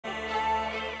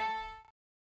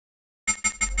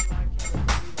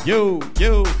Yo,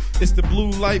 it's the blue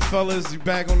light, fellas. We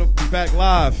back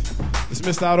live. It's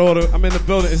Mr. Out Order. I'm in the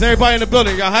building. Is everybody in the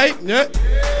building? Y'all hype? Yeah?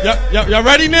 Yep. Y'all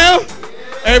ready now?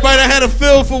 Everybody that had a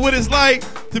feel for what it's like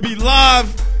to be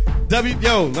live.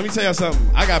 Yo, let me tell y'all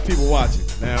something. I got people watching.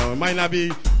 Now, it might not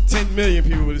be 10 million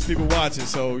people, but there's people watching.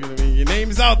 So, you know what I mean? Your name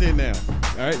is out there now.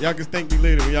 All right? Y'all can thank me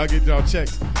later when y'all get y'all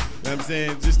checks. You know what I'm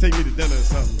saying? Just take me to dinner or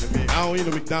something. I mean, I don't eat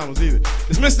no McDonald's either.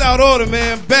 It's Mr. Out Order,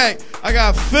 man. Back. I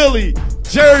got Philly,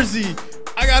 Jersey.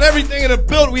 I got everything in the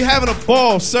building. We having a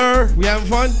ball, sir. We having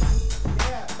fun?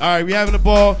 Yeah. All right, we having a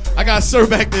ball. I got Sir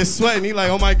back there sweating. He like,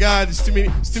 oh my God, there's too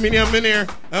many of them in there.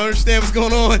 I don't understand what's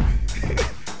going on.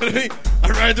 I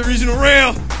ride the regional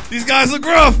rail. These guys look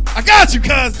rough. I got you,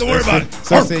 cuz. Don't worry about it.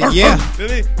 So I said, yeah.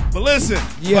 But listen,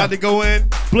 about to go in.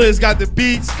 Blizz got the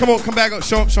beats. Come on, come back up.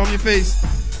 Show them your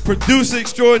face. Producer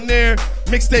extraordinaire.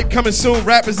 Mixtape coming soon.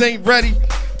 Rappers ain't ready.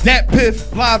 Dat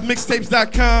Piff,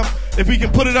 livemixtapes.com. If we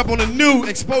can put it up on the new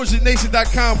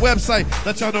ExposureNation.com website,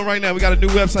 let y'all know right now we got a new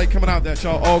website coming out that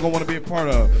y'all all gonna want to be a part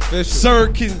of.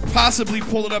 Sir can possibly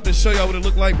pull it up and show y'all what it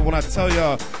look like, but when I tell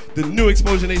y'all the new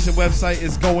Exposure Nation website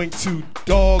is going to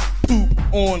dog poop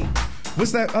on,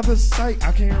 what's that other site?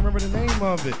 I can't remember the name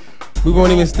of it. We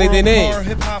won't even state their name.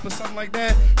 Hip hop or something like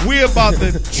that. We're about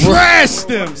to trash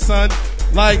them, son.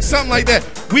 Like something like that.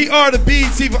 We are the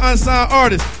BET for unsigned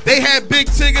artists. They had Big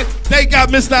Tigger. They got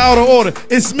Mr. Out of Order.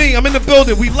 It's me. I'm in the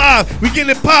building. We live. We getting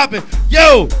it popping.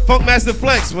 Yo, Funkmaster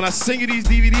Flex. When I sing you these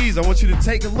DVDs, I want you to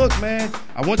take a look, man.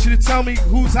 I want you to tell me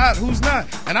who's hot, who's not,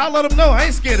 and I'll let them know. I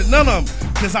ain't scared of none of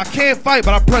them because I can't fight,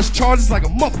 but I press charges like a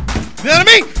mother. You know what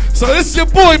I mean? So this is your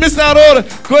boy, Mr. Out of Order.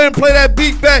 Go ahead and play that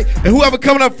beat back, and whoever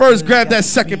coming up first, grab that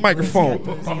second microphone.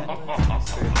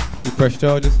 You press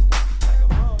charges.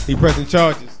 He pressing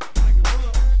charges.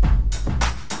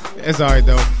 It's alright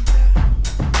though.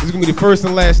 This is gonna be the first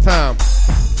and last time.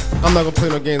 I'm not gonna play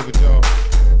no games with y'all.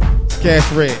 It's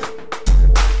Cash Red.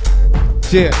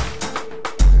 Yeah.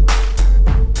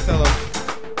 Tell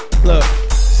him. Look,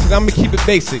 said I'm gonna keep it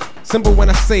basic. Simple when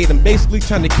I say it, I'm basically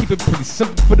trying to keep it pretty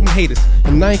simple for them haters.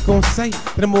 And I ain't gonna say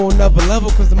that I'm on another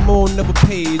level, cause I'm on another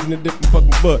page in a different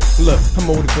fucking book. Look, I'm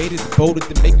motivated, devoted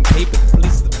to making paper. The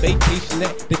police is a vacation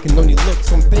that they can only look.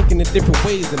 So I'm thinking of different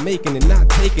ways of making it, not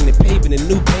taking it, paving a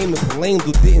new payment for lanes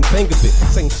who didn't think of it.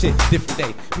 Same shit, different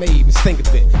day, may even stink of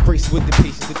it. Grace with the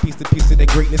patience, a piece of that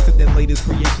greatness, to that latest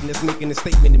creation that's making a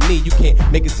statement to me. You can't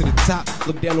make it to the top,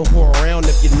 look down or whore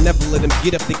around. If you never let them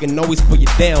get up, they can always pull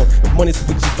you down. If money's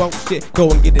what you want, shit, go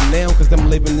and get it now, cause I'm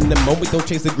living in the moment. Don't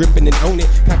chase the gripping and own it.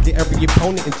 Conquer every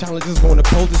opponent and challenges won't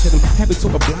oppose it. Shit, I'm happy to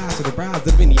oblige to the rise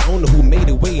of any owner who made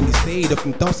it way and he stayed up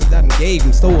from thoughts that I gave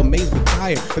him. So amazed but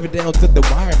tired, living down to the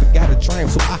wire, but gotta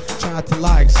triumph. So I tried till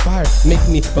I expired. Make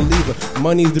me a believer.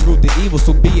 Money's the root to evil,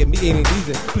 so be it. Me ain't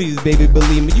easy. Please, baby,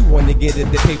 believe me. You wanna get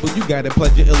at the paper, you gotta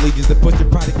pledge your allegiance to push your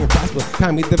product and prosper.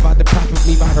 Time me divide the profit,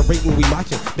 me by the rating we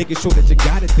watching. Making sure that you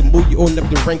got it to move you on up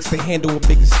the ranks to handle a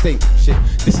bigger stake. Shit,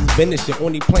 this is business. You're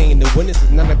only playing the winners.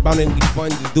 It's not about any fun.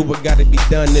 Just do what gotta be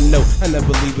done. And no, I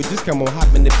never leave it. Just come on,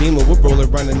 hop in the beamer. We'll roll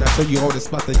around and I'll show you all the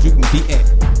spots that you can be at.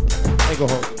 Ain't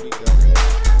gonna hold the beat though.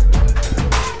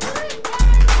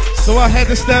 So I had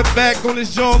to step back on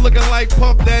this joint looking like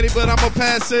Pump Daddy, but I'ma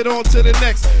pass it on to the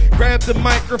next. Grab the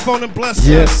microphone and bless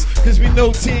us, cause we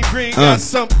know Team Green got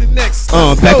something next.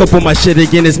 Back up on my shit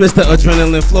again. It's Mr.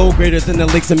 Adrenaline Flow, greater than the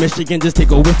lakes of Michigan. Just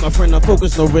take a whiff, my friend. I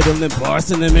focus, no riddling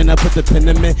bars in them, and I put the pen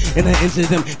in them, and I injure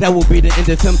them. That will be the end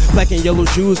of him. Black and yellow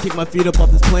shoes, kick my feet up off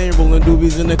this plane, rolling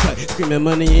doobies in the cut, screaming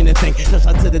money ain't a thing. Shout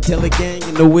out to the Taylor gang,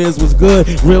 and the Wiz was good.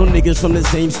 Real niggas from the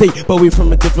same state, but we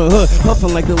from a different hood.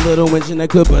 Huffing like the little engine I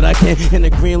could, but I can't. And the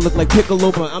green look like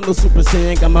Piccolo, but I'm no Super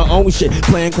Saiyan. Got my own shit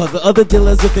playing, cause the other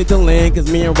dealers if they delaying.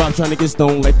 Cause me and Rob trying to get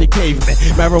stoned like the caveman.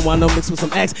 Marijuana mixed with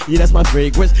some axe, yeah, that's my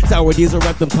fragrance. Sour diesel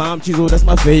wrapped in palm cheese, oh, that's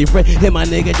my favorite. Hit my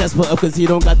nigga just put up cause he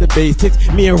don't got the basics.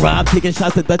 Me and Rob taking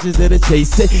shots at Dutchess that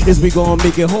chase it. Is we gon'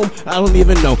 make it home? I don't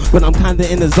even know, but I'm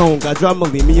kinda in the zone. Got drama,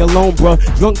 leave me alone, bro.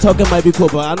 Drunk talking might be cool,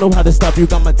 but I know how to stop you.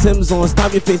 Got my Timbs on,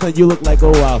 stop your face like you look like,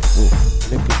 oh wow.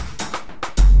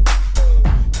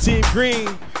 Team Green,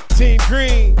 Team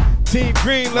Green, Team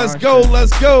Green, let's go,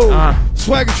 let's go.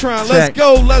 Swaggertron, let's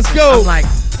go, let's go. I'm like,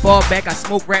 fall back, I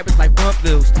smoke rappers like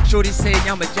Bruntvilles. Shorty say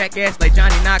I'm a jackass like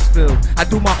Johnny Knoxville. I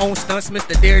do my own stunts,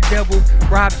 Mr. Daredevil.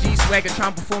 Rob G,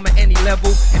 Swaggertron, perform at any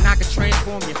level. And I can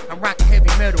transform you, I'm rocking heavy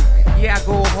metal. Yeah, I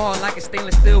go hard like a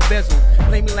stainless steel bezel.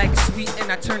 Play me like a sweet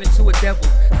and I turn into a devil.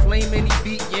 Flame any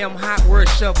beat, yeah, I'm hot, word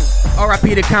shovel.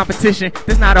 R.I.P. the competition,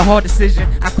 this not a hard decision.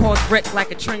 I cause wreck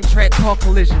like a train track car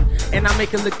collision. And I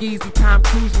make it look easy, Tom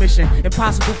Cruise mission.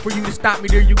 Impossible for you to stop me,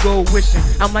 there you go wishing.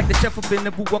 I'm like the chef up in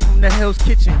the booth, welcome to Hell's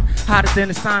Kitchen. ocean. Hotter than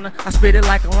a sauna, I spit it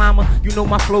like a llama. You know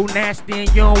my flow nasty and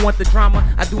you don't want the drama.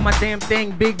 I do my damn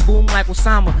thing, big boom like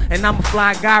Osama. And I'm a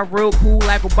fly guy, real cool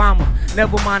like Obama.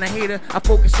 Never mind a hater, I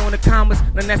focus on the commas.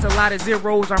 Then that's a lot of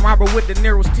zeros. I'm Robert with the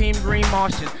Nero's, Team Green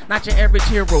Martian. Not your average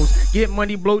heroes. Get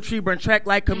money, blow tree, burn track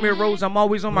like Camiros. I'm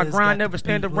always on my grind, never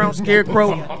stand around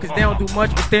scarecrow. Cause they don't do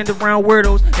much but stand around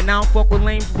weirdos. And I don't fuck with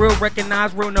lames, real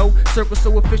recognize, real no. Circle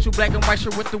so official, black and white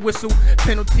shirt with the whistle.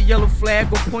 Penalty, yellow flag,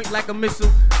 go point like a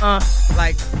missile.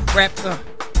 Like rap,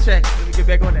 check. Let me get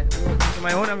back on that.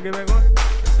 Somebody on that? I'm gonna get back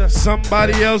on.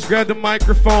 Somebody else grab the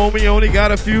microphone. We only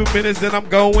got a few minutes, then I'm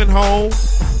going home.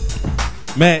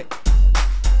 Mac.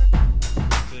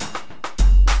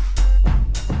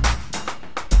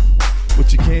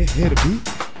 But you can't hear the beat.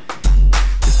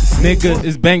 Nigga,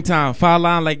 it's bang time. Foul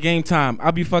line like game time.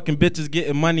 I be fucking bitches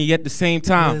getting money at the same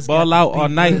time. Ball out all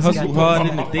night, hustle hard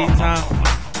in the daytime.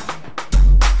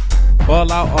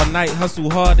 Ball out all night, hustle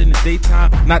hard in the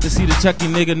daytime. Not to see the Chucky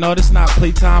nigga, no, this not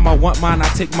playtime. I want mine, I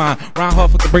take mine. Round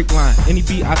hard for the break line. Any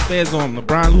beat I spaz on.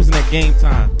 LeBron losing that game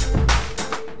time.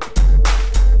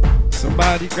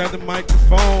 Somebody grab the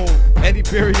microphone. Eddie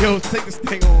Berrios, take this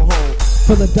thing on home.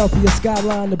 Philadelphia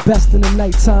skyline, the best in the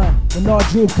nighttime. When our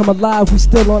dreams come alive, we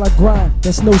still on our grind.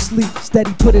 There's no sleep,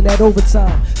 steady putting that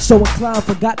overtime. So inclined,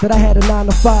 forgot that I had a 9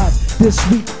 to 5.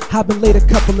 This week, I've been late a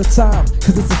couple of times.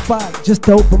 Cause it's a fight, just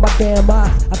to open my damn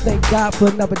eyes. I thank God for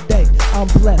another day. I'm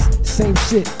blessed, same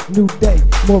shit, new day,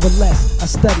 more or less. I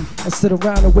study and sit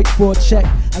around and wait for a check.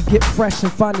 I get fresh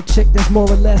and find a chick that's more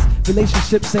or less.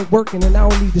 Relationships ain't working and I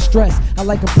don't need the stress. I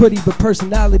like her pretty, but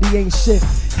personality ain't shit.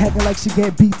 Acting like she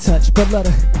can't be touched, but let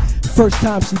her. First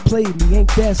time she played me,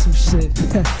 ain't that some shit?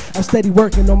 I'm steady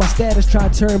working on my status,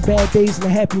 trying to turn bad days into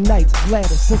happy nights.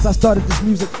 Gladys, since I started this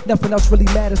music, nothing else really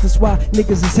matters. That's why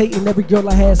niggas is hating every girl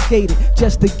I had skated.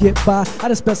 Just to get by, I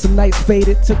done spent some nights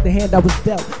faded. Took the hand I was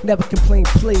dealt, never complained,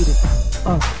 played it.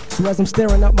 So as I'm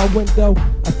staring out my window,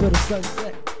 I feel the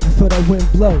sunset, I feel that wind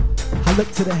blow. I look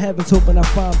to the heavens hoping I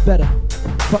find better.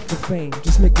 Fuck the fame,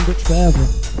 just make me rich forever.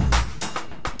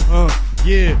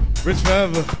 Yeah, rich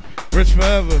forever, rich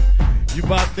forever. You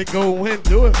about to go in,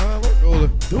 do it, fella.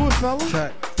 Do it, fella.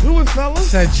 Check. Do it, fella.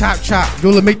 Said chop chop,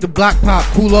 Dola make the block pop,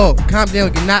 cool off, calm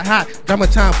down, get not hot, drama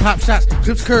time, pop shots,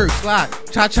 clips curves, slide,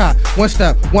 cha cha, one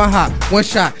step, one hop, one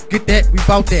shot, get that, we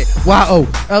bout that, Y-O,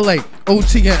 L-A,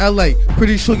 OT and LA,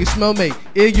 pretty sure you smell me.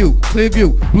 AU,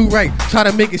 Clearview, Blu-ray, try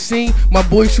to make it seem my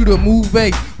boy shoot a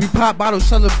movie. We pop bottle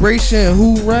celebration,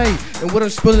 hooray. And what I'm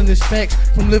spilling is facts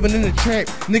from living in the trap.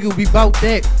 Nigga, we bout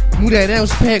that. Move that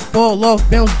ounce pack, fall off,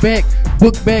 bounce back,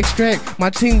 book bag strap. My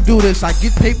team do this. I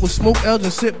get paper, smoke L's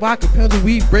and sit vodka, pounds of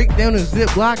weed, break down and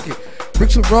zip block it.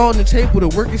 Bricks are raw on the table, the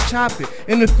work is chopping.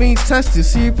 And the fiends test it,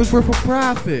 see if it's worth a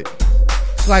profit.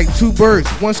 It's like 2 birds,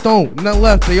 1 stone, none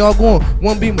left, they all gone.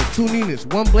 1 beamer, 2 Ninas,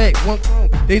 1 black, 1 chrome.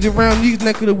 They just around these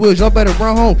neck of the woods, y'all better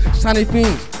run home. Shiny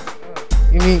fiends.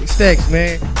 You mean stacks,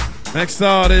 man. Next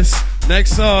artist,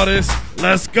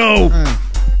 let's go.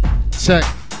 Check.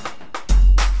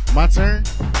 My turn.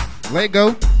 Let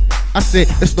go. I said,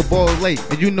 it's the ball late,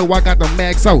 and you know I got the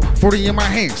max out. 40 in my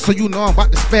hand, so you know I'm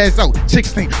about to spaz out.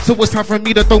 Chicks think, so it's time for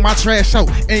me to throw my trash out.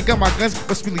 Ain't got my guns,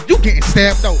 but really you getting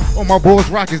stabbed out. On my boys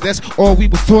rockets, that's all we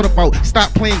was taught about.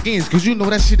 Stop playing games, cause you know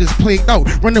that shit is played out.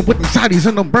 Running with them shotties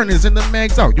and them burners and the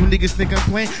mags out. You niggas think I'm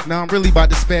playing? Now I'm really about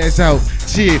to spaz out.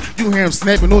 Shit, you hear him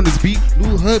snapping on this beat.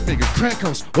 New hood nigga, crack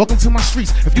house, welcome to my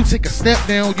streets. If you take a step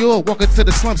down, you'll walk into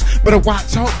the slums. Better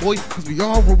watch out, boy, cause we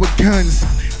all roll with guns.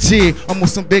 Shit, I'm on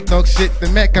some big dog shit,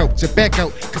 then Mac out, your back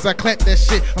out, cause I clap that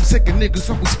shit. I'm sick of niggas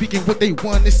always speaking what they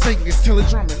want, they saying it's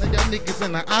teledrama. Now y'all niggas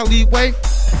in the alleyway.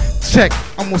 Check,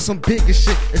 I'm on some bigger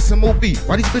shit, it's MOB.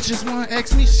 Why these bitches wanna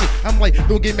ask me shit? I'm like,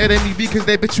 don't get mad at me because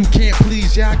that bitch you can't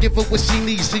please. Yeah, I give her what she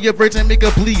needs, she a virgin, make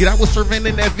her bleed. I was serving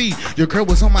in that V, your girl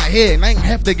was on my head, and I ain't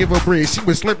have to give her bread. She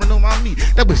was slurping on my meat,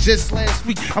 that was just last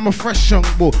week. I'm a fresh young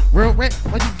boy, real rap,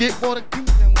 why you get water?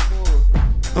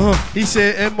 He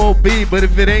said MOB, but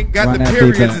if it ain't got the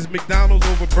periods, it's McDonald's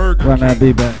over Burger King. Run that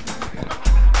beat back.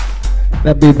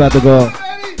 That beat about to go up.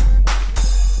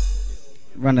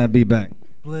 Run that beat back.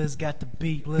 Blizz got the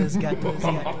beat. Blizz got the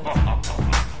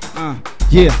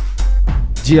Yeah.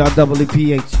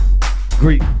 GREEPH.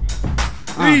 Greek.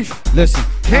 Listen.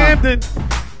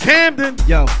 Camden.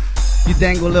 Yo. You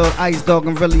dangle little ice dog,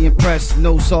 I'm really impressed.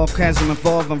 No sarcasm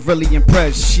involved, I'm really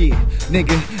impressed. Shit,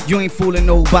 nigga, you ain't fooling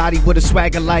nobody with a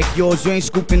swagger like yours. You ain't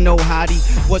scooping no hottie.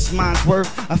 What's mine's worth?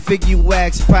 I figure you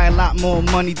ask, probably a lot more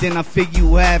money than I figure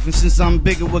you have. And since I'm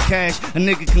bigger with cash, a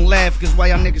nigga can laugh. Cause while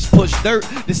y'all niggas push dirt,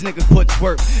 this nigga puts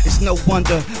work. It's no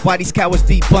wonder why these cowards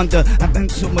deep under. I've been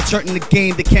too much hurt in the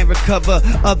game that can't recover.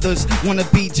 Others wanna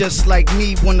be just like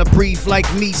me, wanna breathe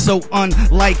like me, so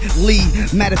unlikely.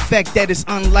 Matter of fact, that is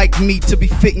unlike me to be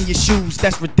fitting your shoes.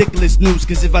 That's ridiculous news.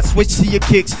 Cause if I switch to your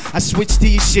kicks, I switch to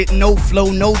your shit. No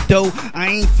flow, no dough, I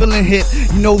ain't feeling hip.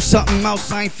 You know something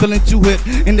else, I ain't feeling too hip.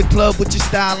 In the club with your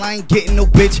style, I ain't getting no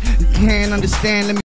bitch. You can't understand, let me